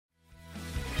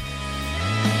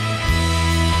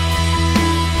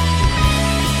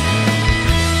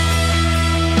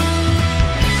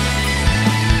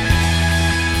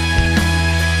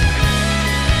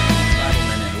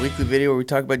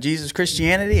talk about Jesus,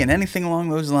 Christianity, and anything along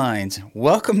those lines.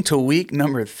 Welcome to week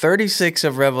number 36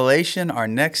 of Revelation, our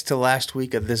next to last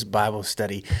week of this Bible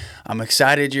study. I'm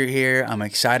excited you're here. I'm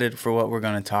excited for what we're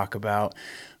going to talk about.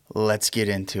 Let's get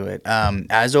into it.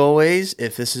 As always,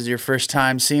 if this is your first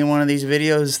time seeing one of these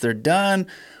videos, they're done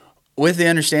with the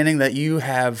understanding that you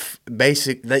have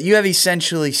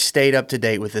essentially stayed up to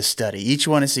date with this study. Each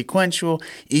one is sequential.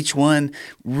 Each one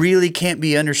really can't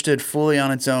be understood fully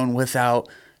on its own without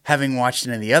having watched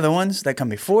any of the other ones that come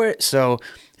before it. So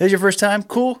if it's your first time,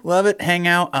 cool, love it, hang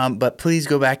out. But please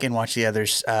go back and watch the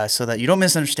others so that you don't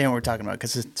misunderstand what we're talking about,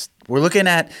 because we're looking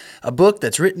at a book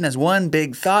that's written as one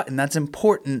big thought, and that's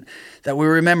important that we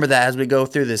remember that as we go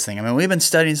through this thing. I mean, we've been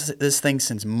studying this thing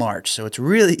since March, so it's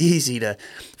really easy to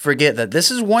forget that this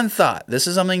is one thought. This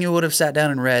is something you would have sat down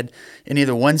and read in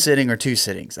either one sitting or two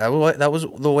sittings. That was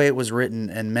the way it was written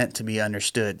and meant to be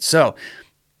understood. So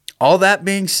all that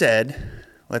being said,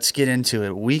 let's get into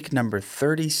it. Week number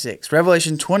 36,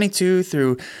 Revelation 22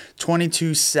 through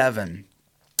 22:7.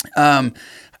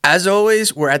 As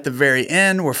always, we're at the very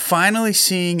end. We're finally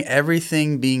seeing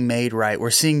everything being made right.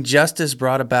 We're seeing justice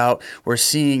brought about. We're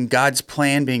seeing God's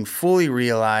plan being fully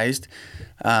realized.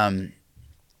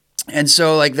 And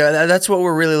so that's what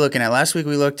we're really looking at. Last week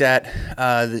we looked at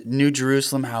the New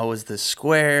Jerusalem, how it was this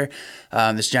square,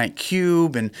 this giant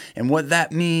cube, and what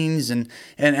that means, and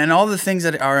all the things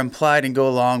that are implied and go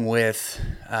along with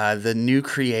the new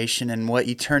creation and what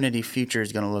eternity future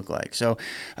is going to look like. So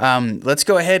let's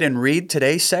go ahead and read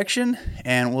today's section,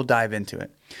 and we'll dive into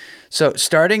it. So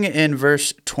starting in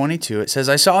verse 22, it says,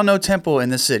 "I saw no temple in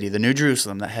the city, the New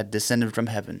Jerusalem, that had descended from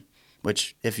heaven,"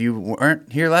 which if you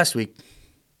weren't here last week,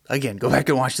 again, go back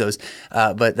and watch those.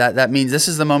 But that means this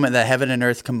is the moment that heaven and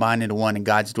earth combine into one, and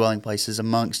God's dwelling places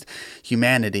amongst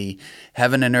humanity.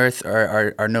 Heaven and earth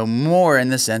are no more in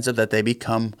the sense of that they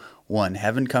become one.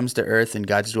 Heaven comes to earth, and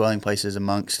God's dwelling places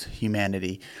amongst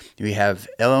humanity. We have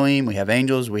Elohim, we have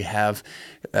angels, we have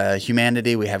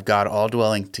humanity, we have God all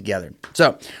dwelling together.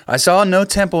 So I saw no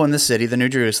temple in the city, the New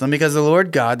Jerusalem, because the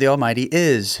Lord God, the Almighty,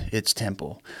 is its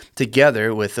temple,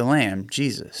 together with the Lamb,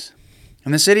 Jesus.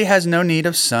 And the city has no need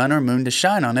of sun or moon to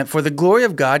shine on it, for the glory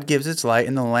of God gives its light,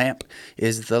 and the lamp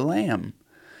is the Lamb.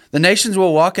 The nations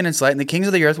will walk in its light, and the kings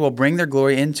of the earth will bring their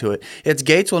glory into it. Its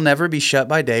gates will never be shut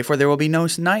by day, for there will be no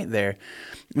night there.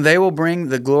 They will bring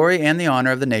the glory and the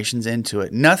honor of the nations into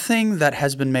it. Nothing that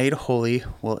has been made holy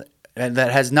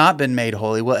that has not been made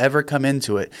holy will ever come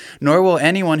into it, nor will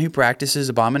anyone who practices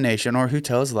abomination or who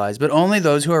tells lies, but only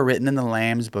those who are written in the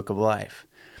Lamb's book of life.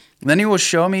 Then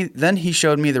he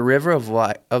showed me the river of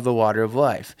the water of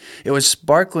life. It was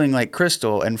sparkling like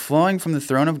crystal and flowing from the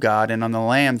throne of God and on the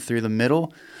Lamb through the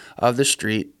middle of the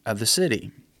street of the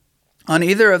city. On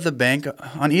either bank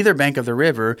of the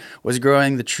river was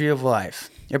growing the tree of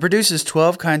life. It produces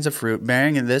 12 kinds of fruit,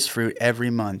 bearing this fruit every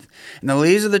month. And the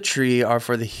leaves of the tree are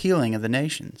for the healing of the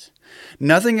nations.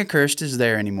 Nothing accursed is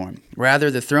there anymore. Rather,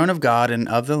 the throne of God and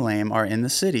of the Lamb are in the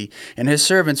city, and his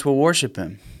servants will worship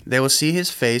him. They will see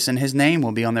his face, and his name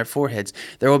will be on their foreheads.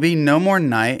 There will be no more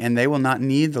night, and they will not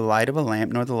need the light of a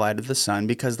lamp nor the light of the sun,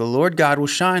 because the Lord God will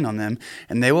shine on them,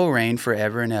 and they will reign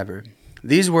forever and ever.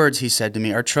 These words, he said to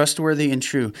me, are trustworthy and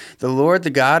true. The Lord, the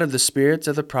God of the spirits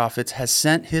of the prophets, has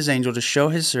sent his angel to show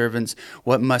his servants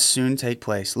what must soon take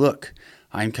place. Look,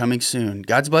 I am coming soon.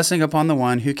 God's blessing upon the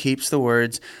one who keeps the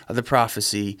words of the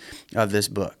prophecy of this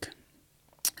book.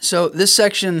 So this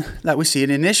section that we see, it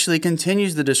initially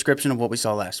continues the description of what we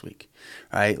saw last week.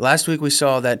 Right? Last week we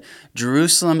saw that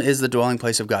Jerusalem is the dwelling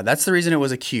place of God. That's the reason it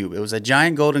was a cube. It was a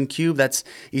giant golden cube. That's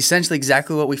essentially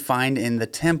exactly what we find in the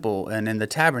temple and in the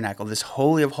tabernacle, this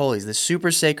holy of holies, this super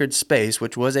sacred space,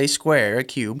 which was a square, a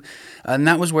cube, and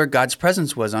that was where God's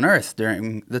presence was on earth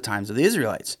during the times of the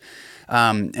Israelites.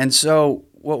 And so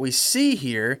what we see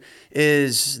here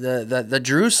is the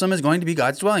Jerusalem is going to be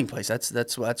God's dwelling place.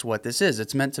 That's what this is.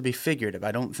 It's meant to be figurative.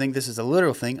 I don't think this is a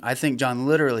literal thing. I think John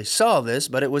literally saw this,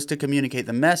 but it was to communicate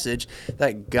the message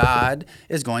that God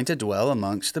is going to dwell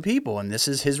amongst the people, and this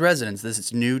is his residence. This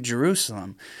is New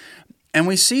Jerusalem. And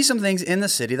we see some things in the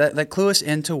city that clue us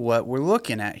into what we're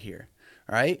looking at here,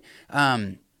 right?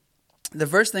 The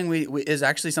first thing is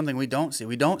actually something we don't see.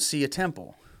 We don't see a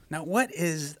temple. Now, what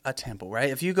is a temple, right?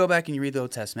 If you go back and you read the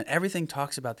Old Testament, everything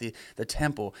talks about the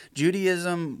temple.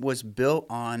 Judaism was built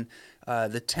on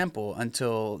the temple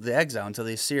until the exile, until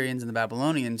the Assyrians and the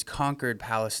Babylonians conquered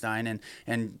Palestine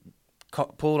and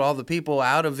pulled all the people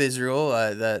out of Israel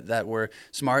that were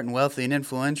smart and wealthy and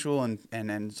influential and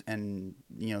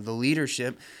the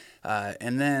leadership,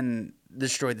 and then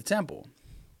destroyed the temple.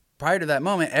 Prior to that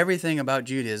moment, everything about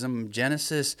Judaism,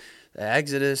 Genesis,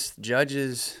 Exodus,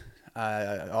 Judges,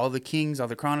 all the Kings, all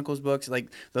the Chronicles books, like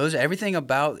those, everything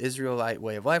about Israelite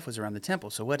way of life was around the temple.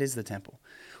 So what is the temple?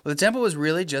 Well, the temple was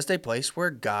really just a place where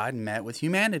God met with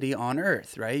humanity on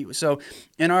earth, right? So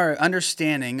in our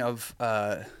understanding of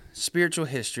spiritual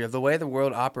history, of the way the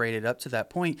world operated up to that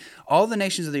point, all the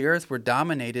nations of the earth were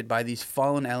dominated by these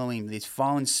fallen Elohim, these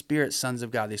fallen spirit sons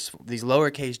of God, these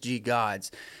lowercase g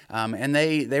gods. And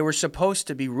they were supposed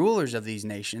to be rulers of these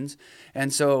nations.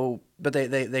 And so, but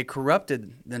they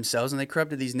corrupted themselves, and they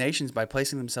corrupted these nations by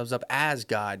placing themselves up as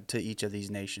God to each of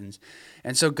these nations.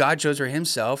 And so God chose for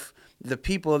himself the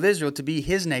people of Israel to be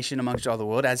his nation amongst all the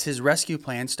world as his rescue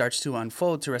plan starts to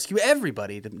unfold to rescue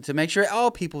everybody, to make sure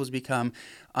all peoples become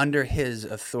under his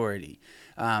authority.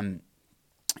 And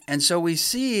so we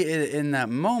see in that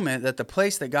moment that the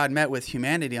place that God met with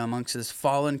humanity amongst this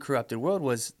fallen, corrupted world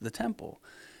was the temple.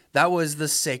 That was the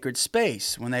sacred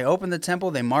space. When they opened the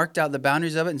temple, they marked out the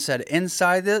boundaries of it and said,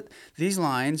 inside these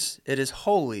lines, it is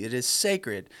holy, it is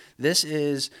sacred. This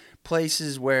is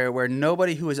places where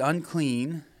nobody who is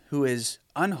unclean, who is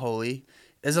unholy,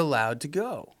 is allowed to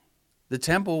go. The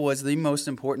temple was the most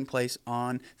important place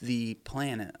on the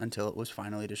planet until it was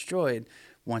finally destroyed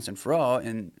once and for all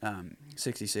in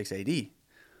 66 AD.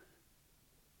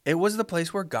 It was the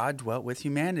place where God dwelt with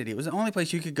humanity. It was the only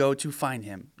place you could go to find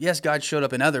him. Yes, God showed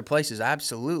up in other places,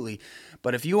 absolutely.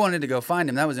 But if you wanted to go find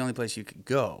him, that was the only place you could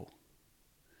go.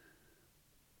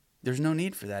 There's no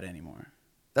need for that anymore.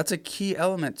 That's a key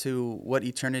element to what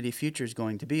eternity future is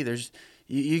going to be.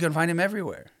 You can find him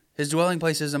everywhere. His dwelling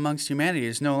place is amongst humanity.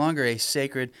 It's no longer a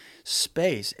sacred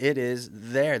space. It is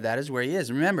there. That is where he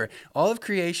is. Remember, all of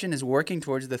creation is working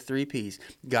towards the 3 Ps.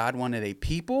 God wanted a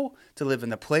people to live in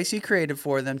the place he created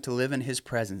for them, to live in his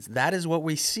presence. That is what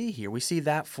we see here. We see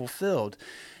that fulfilled.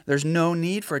 There's no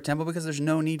need for a temple because there's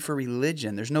no need for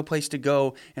religion. There's no place to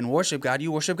go and worship God.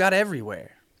 You worship God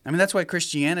everywhere. I mean, that's why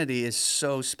Christianity is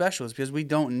so special, is because we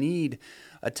don't need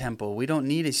a temple. We don't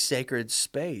need a sacred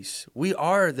space. We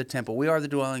are the temple. We are the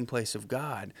dwelling place of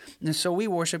God. And so we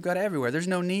worship God everywhere. There's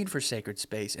no need for sacred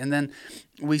space. And then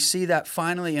we see that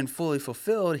finally and fully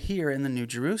fulfilled here in the New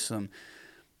Jerusalem.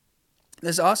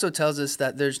 This also tells us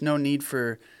that there's no need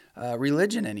for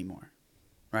religion anymore.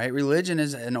 Right? Religion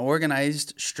is an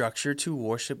organized structure to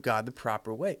worship God the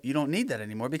proper way. You don't need that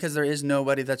anymore because there is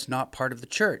nobody that's not part of the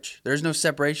church. There's no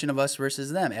separation of us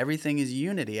versus them. Everything is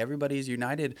unity. Everybody is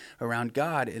united around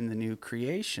God in the new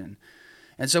creation.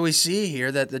 And so we see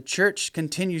here that the church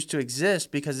continues to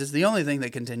exist because it's the only thing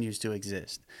that continues to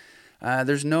exist.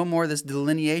 There's no more this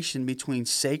delineation between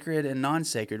sacred and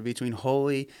non-sacred, between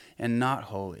holy and not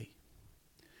holy.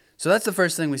 So that's the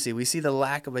first thing we see. We see the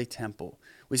lack of a temple.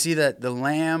 We see that the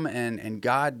Lamb and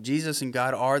God, Jesus and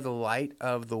God, are the light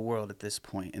of the world at this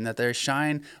point, and that they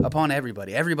shine upon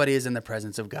everybody. Everybody is in the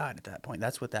presence of God at that point.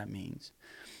 That's what that means.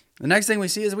 The next thing we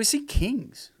see is we see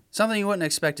kings, something you wouldn't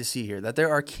expect to see here, that there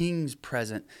are kings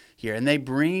present here, and they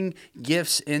bring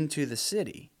gifts into the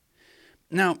city.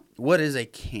 Now, what is a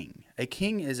king? A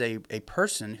king is a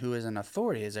person who is an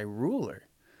authority, is a ruler.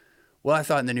 Well, I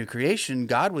thought in the new creation,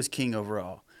 God was king over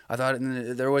all. I thought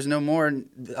there was no more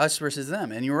us versus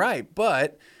them. And you're right.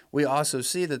 But we also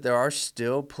see that there are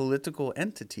still political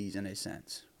entities in a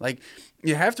sense. Like,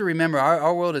 you have to remember,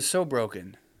 our world is so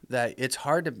broken that it's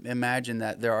hard to imagine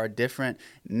that there are different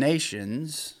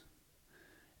nations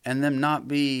and them not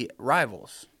be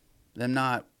rivals, them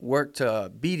not work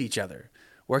to beat each other,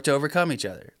 work to overcome each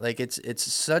other. Like, it's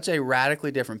such a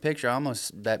radically different picture,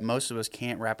 almost that most of us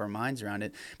can't wrap our minds around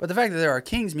it. But the fact that there are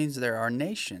kings means there are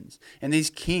nations. And these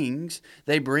kings,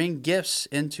 they bring gifts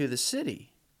into the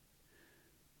city,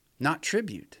 not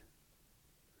tribute.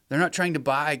 They're not trying to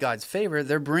buy God's favor.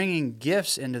 They're bringing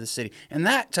gifts into the city. And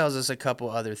that tells us a couple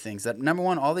other things. That, number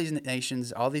one, all these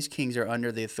nations, all these kings are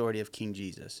under the authority of King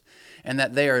Jesus, and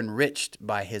that they are enriched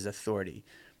by his authority.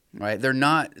 Right? They're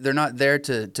not there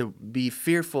to be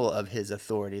fearful of his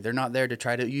authority. They're not there to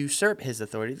try to usurp his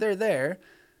authority. They're there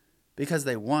because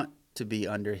they want to be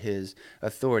under his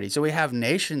authority. So we have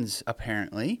nations,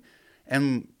 apparently,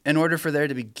 and in order for there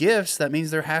to be gifts, that means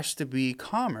there has to be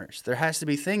commerce. There has to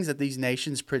be things that these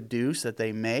nations produce, that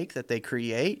they make, that they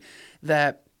create,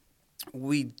 that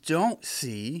we don't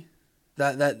see,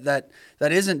 that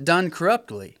isn't done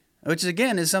corruptly, which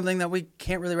again is something that we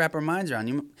can't really wrap our minds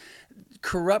around.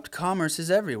 Corrupt commerce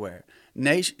is everywhere.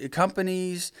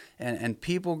 Companies and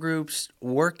people groups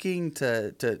working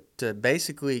to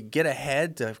basically get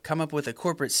ahead, to come up with a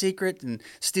corporate secret and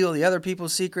steal the other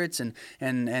people's secrets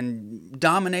and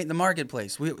dominate the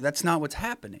marketplace. That's not what's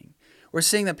happening. We're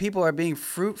seeing that people are being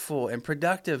fruitful and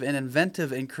productive and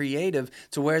inventive and creative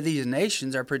to where these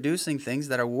nations are producing things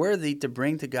that are worthy to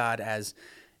bring to God as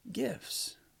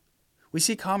gifts. We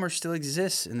see commerce still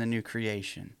exists in the new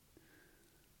creation.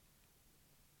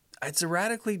 It's a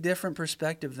radically different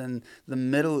perspective than the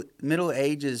Middle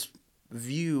Ages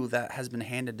view that has been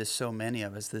handed to so many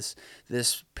of us.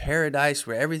 This paradise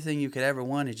where everything you could ever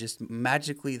want is just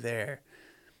magically there.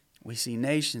 We see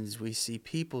nations, we see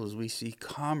peoples, we see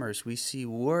commerce, we see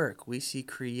work, we see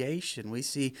creation, we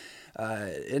see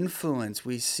influence,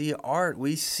 we see art,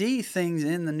 we see things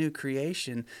in the new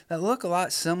creation that look a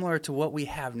lot similar to what we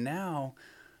have now,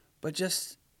 but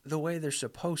just the way they're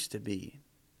supposed to be,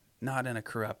 not in a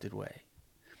corrupted way.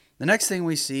 The next thing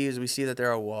we see is we see that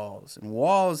there are walls, and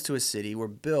walls to a city were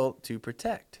built to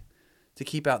protect, to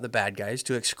keep out the bad guys,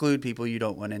 to exclude people you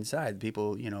don't want inside,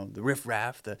 people, the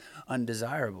riffraff, the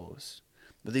undesirables.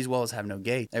 But these walls have no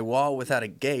gate. A wall without a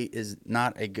gate is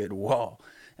not a good wall.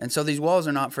 And so these walls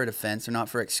are not for defense, they're not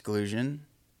for exclusion.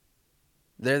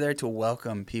 They're there to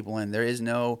welcome people in. There is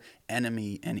no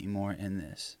enemy anymore in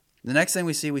this. The next thing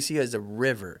we see is a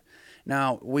river.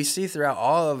 Now, we see throughout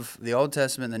all of the Old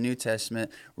Testament and the New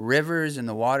Testament, rivers and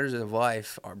the waters of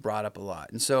life are brought up a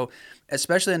lot. And so,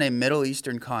 especially in a Middle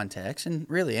Eastern context, and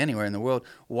really anywhere in the world,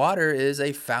 water is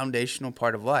a foundational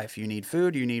part of life. You need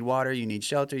food, you need water, you need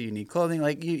shelter, you need clothing.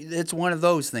 It's one of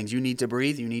those things. You need to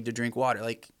breathe, you need to drink water.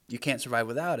 You can't survive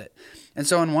without it. And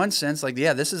so in one sense,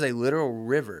 this is a literal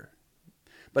river.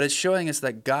 But it's showing us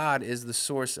that God is the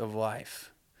source of life.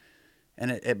 And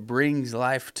it brings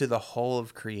life to the whole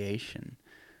of creation.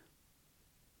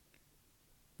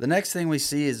 The next thing we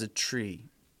see is a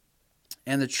tree.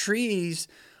 And the trees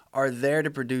are there to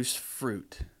produce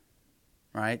fruit,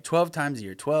 right? 12 times a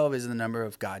year. 12 is the number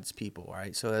of God's people,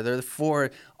 right? So they're for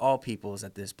all peoples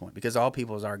at this point, because all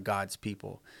peoples are God's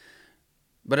people.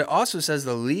 But it also says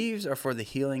the leaves are for the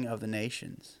healing of the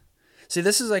nations. See,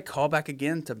 this is a callback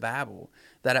again to Babel,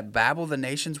 that at Babel the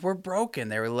nations were broken.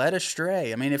 They were led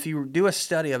astray. I mean, if you do a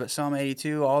study of it, Psalm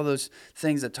 82, all those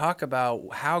things that talk about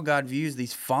how God views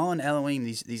these fallen Elohim,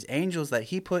 these angels that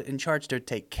he put in charge to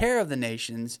take care of the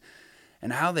nations,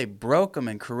 and how they broke them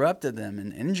and corrupted them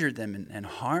and injured them and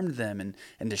harmed them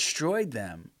and destroyed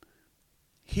them.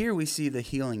 Here we see the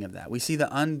healing of that. We see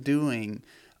the undoing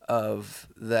of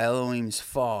the Elohim's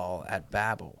fall at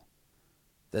Babel.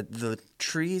 That the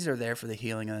trees are there for the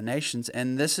healing of the nations.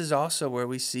 And this is also where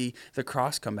we see the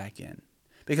cross come back in.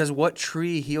 Because what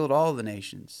tree healed all the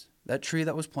nations? That tree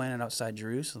that was planted outside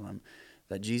Jerusalem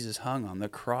that Jesus hung on, the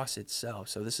cross itself.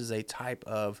 So this is a type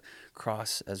of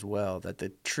cross as well, that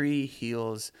the tree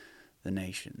heals the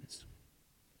nations.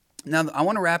 Now, I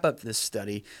want to wrap up this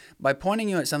study by pointing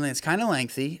you at something that's kind of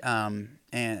lengthy,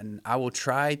 and I will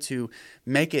try to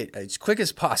make it as quick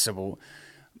as possible.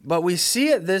 But we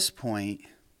see at this point,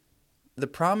 the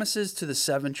promises to the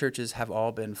 7 churches have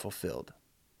all been fulfilled.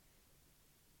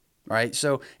 Right?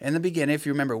 So in the beginning, if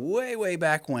you remember way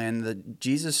back when,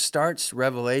 Jesus starts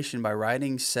Revelation by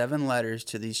writing 7 letters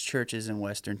to these churches in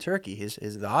Western Turkey,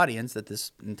 is the audience that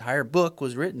this entire book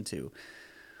was written to.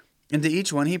 And to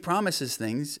each one, he promises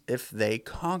things if they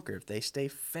conquer, if they stay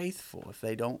faithful, if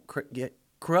they don't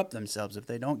corrupt themselves, if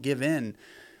they don't give in.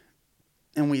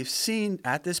 And we've seen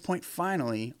at this point,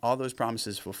 finally, all those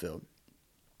promises fulfilled.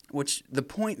 Which the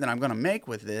point that I'm going to make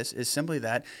with this is simply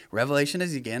that Revelation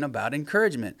is again about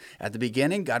encouragement. At the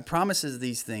beginning, God promises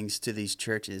these things to these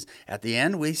churches. At the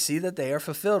end, we see that they are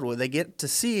fulfilled. Well, they get to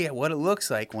see what it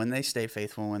looks like when they stay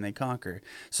faithful, when they conquer.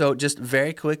 So just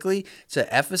very quickly, to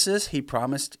Ephesus, he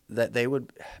promised that they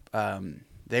would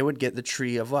get the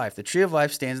tree of life. The tree of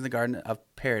life stands in the garden of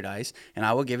paradise, and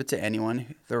I will give it to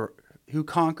anyone who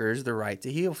conquers the right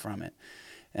to heal from it.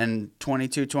 And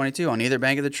 22:22, on either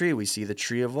bank of the tree, we see the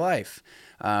tree of life.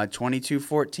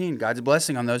 22:14, God's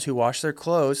blessing on those who wash their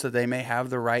clothes so they may have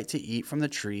the right to eat from the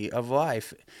tree of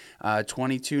life.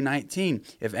 22:19,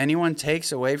 if anyone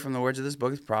takes away from the words of this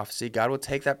book of prophecy, God will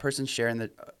take that person's share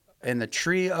in the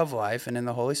tree of life and in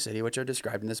the holy city, which are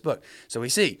described in this book. So we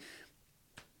see,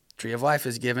 tree of life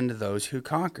is given to those who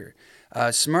conquer.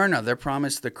 Smyrna, they're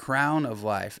promised the crown of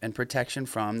life and protection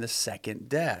from the second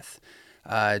death.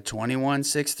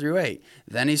 21:6-8.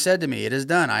 Then he said to me, it is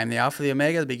done. I am the Alpha, the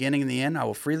Omega, the beginning and the end. I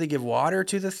will freely give water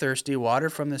to the thirsty, water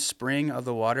from the spring of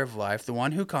the water of life. The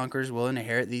one who conquers will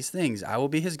inherit these things. I will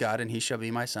be his God, and he shall be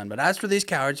my son. But as for these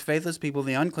cowards, faithless people,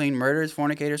 the unclean, murderers,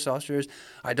 fornicators, sorcerers,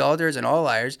 idolaters, and all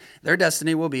liars, their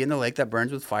destiny will be in the lake that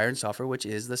burns with fire and sulfur, which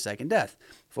is the second death.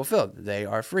 Fulfilled. They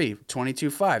are free.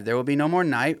 22:5. There will be no more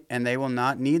night, and they will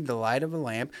not need the light of a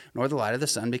lamp nor the light of the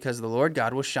sun, because the Lord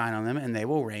God will shine on them, and they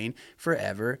will reign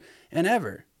forever and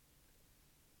ever.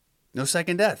 No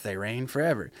second death. They reign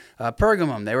forever.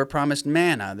 Pergamum, they were promised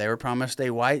manna. They were promised a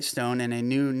white stone and a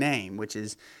new name, which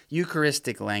is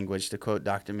Eucharistic language, to quote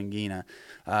Dr. Mangina.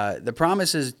 The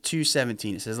promise is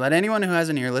 2:17. It says, "Let anyone who has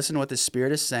an ear listen to what the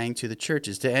Spirit is saying to the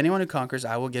churches. To anyone who conquers,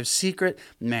 I will give secret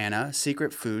manna,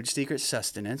 secret food, secret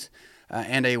sustenance,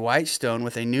 and a white stone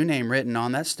with a new name written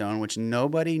on that stone, which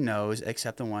nobody knows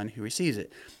except the one who receives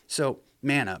it." So,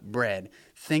 manna, bread.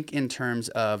 Think in terms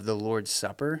of the Lord's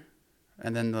Supper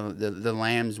and then the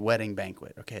Lamb's wedding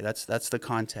banquet. Okay, that's the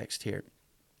context here.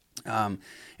 And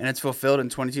it's fulfilled in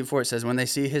 22:4. It says, "When they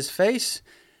see his face,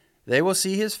 they will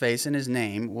see his face, and his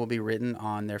name will be written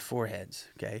on their foreheads."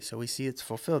 Okay, so we see it's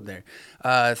fulfilled there.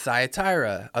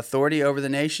 Thyatira, authority over the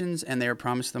nations, and they were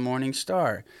promised the morning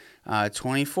star.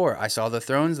 24, "I saw the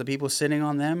thrones, the people sitting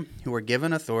on them, who were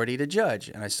given authority to judge.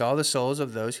 And I saw the souls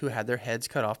of those who had their heads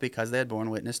cut off because they had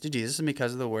borne witness to Jesus and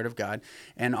because of the word of God,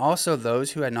 and also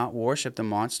those who had not worshipped the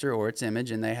monster or its image,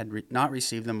 and they had not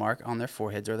received the mark on their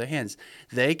foreheads or their hands.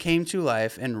 They came to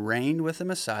life and reigned with the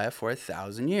Messiah for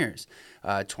 1,000 years.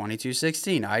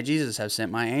 22:16, "I, Jesus, have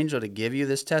sent my angel to give you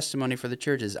this testimony for the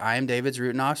churches. I am David's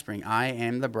root and offspring. I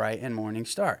am the bright and morning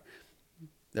star."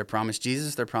 They're promised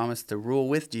Jesus. They're promised to rule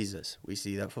with Jesus. We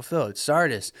see that fulfilled.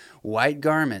 Sardis, white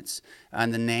garments,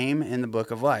 and the name in the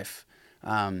book of life.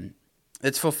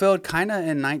 It's fulfilled kind of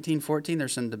in 1914.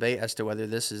 There's some debate as to whether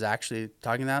this is actually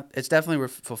talking about. It's definitely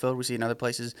fulfilled. We see in other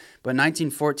places. But in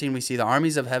 1914, we see the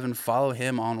armies of heaven follow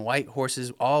him on white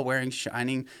horses, all wearing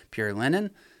shining pure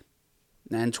linen.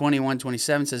 And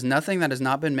 21:27 says, "Nothing that has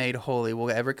not been made holy will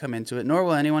ever come into it, nor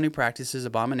will anyone who practices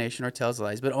abomination or tells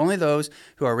lies, but only those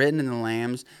who are written in the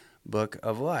Lamb's book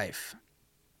of life."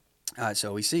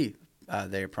 So we see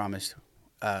they're promised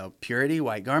purity,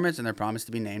 white garments, and they're promised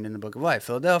to be named in the book of life.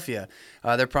 Philadelphia,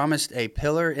 they're promised a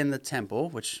pillar in the temple,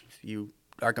 which if you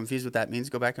are confused what that means,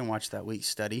 go back and watch that week's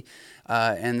study.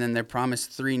 And then they're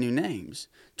promised 3 new names.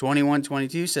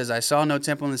 21:22 says, "I saw no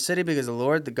temple in the city because the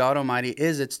Lord, the God Almighty,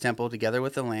 is its temple together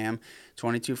with the Lamb."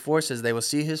 22:4 says, "They will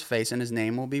see his face and his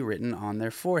name will be written on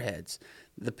their foreheads."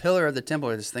 The pillar of the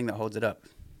temple is this thing that holds it up.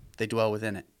 They dwell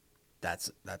within it.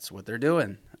 That's what they're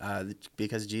doing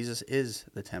because Jesus is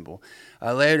the temple.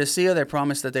 Laodicea, they're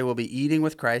promised that they will be eating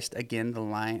with Christ again,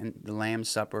 the Lamb's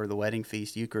Supper, the wedding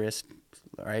feast, Eucharist.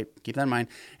 All right, keep that in mind.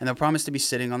 And they're promised to be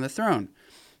sitting on the throne.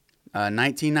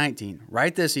 19:19,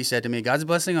 "Write this," he said to me, "God's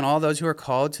blessing on all those who are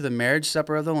called to the marriage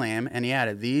supper of the Lamb." And he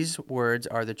added, "These words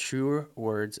are the true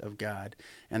words of God."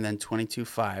 And then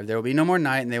 22:5, "There will be no more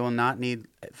night, and they will not need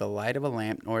the light of a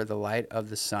lamp nor the light of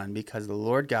the sun, because the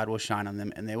Lord God will shine on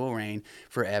them, and they will reign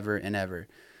forever and ever."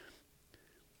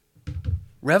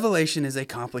 Revelation is a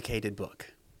complicated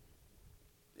book.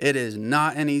 It is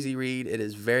not an easy read. It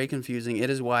is very confusing. It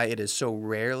is why it is so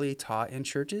rarely taught in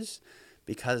churches,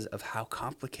 because of how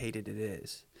complicated it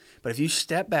is. But if you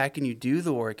step back and you do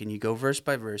the work and you go verse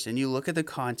by verse and you look at the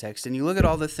context and you look at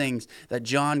all the things that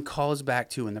John calls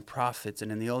back to in the prophets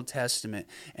and in the Old Testament,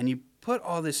 and you put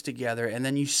all this together and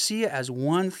then you see it as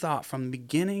one thought from the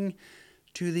beginning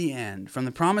to the end, from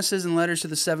the promises and letters to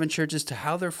the 7 churches to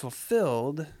how they're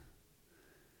fulfilled,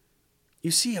 you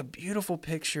see a beautiful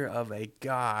picture of a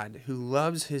God who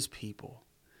loves his people,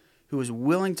 who is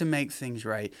willing to make things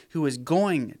right, who is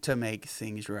going to make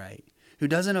things right, who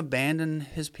doesn't abandon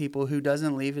his people, who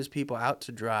doesn't leave his people out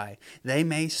to dry. They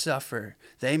may suffer.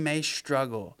 They may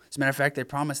struggle. As a matter of fact, they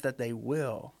promise that they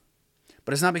will.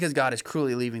 But it's not because God is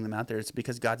cruelly leaving them out there. It's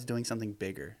because God's doing something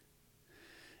bigger.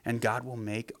 And God will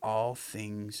make all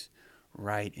things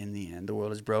right in the end. The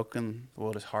world is broken. The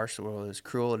world is harsh. The world is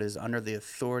cruel. It is under the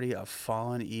authority of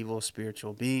fallen, evil,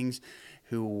 spiritual beings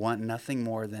who want nothing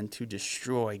more than to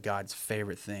destroy God's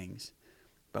favorite things.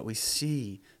 But we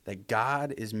see that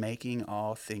God is making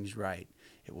all things right.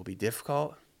 It will be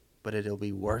difficult, but it'll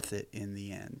be worth it in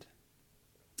the end.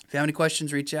 If you have any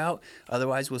questions, reach out.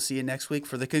 Otherwise, we'll see you next week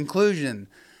for the conclusion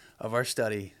of our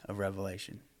study of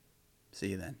Revelation.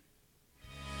 See you then.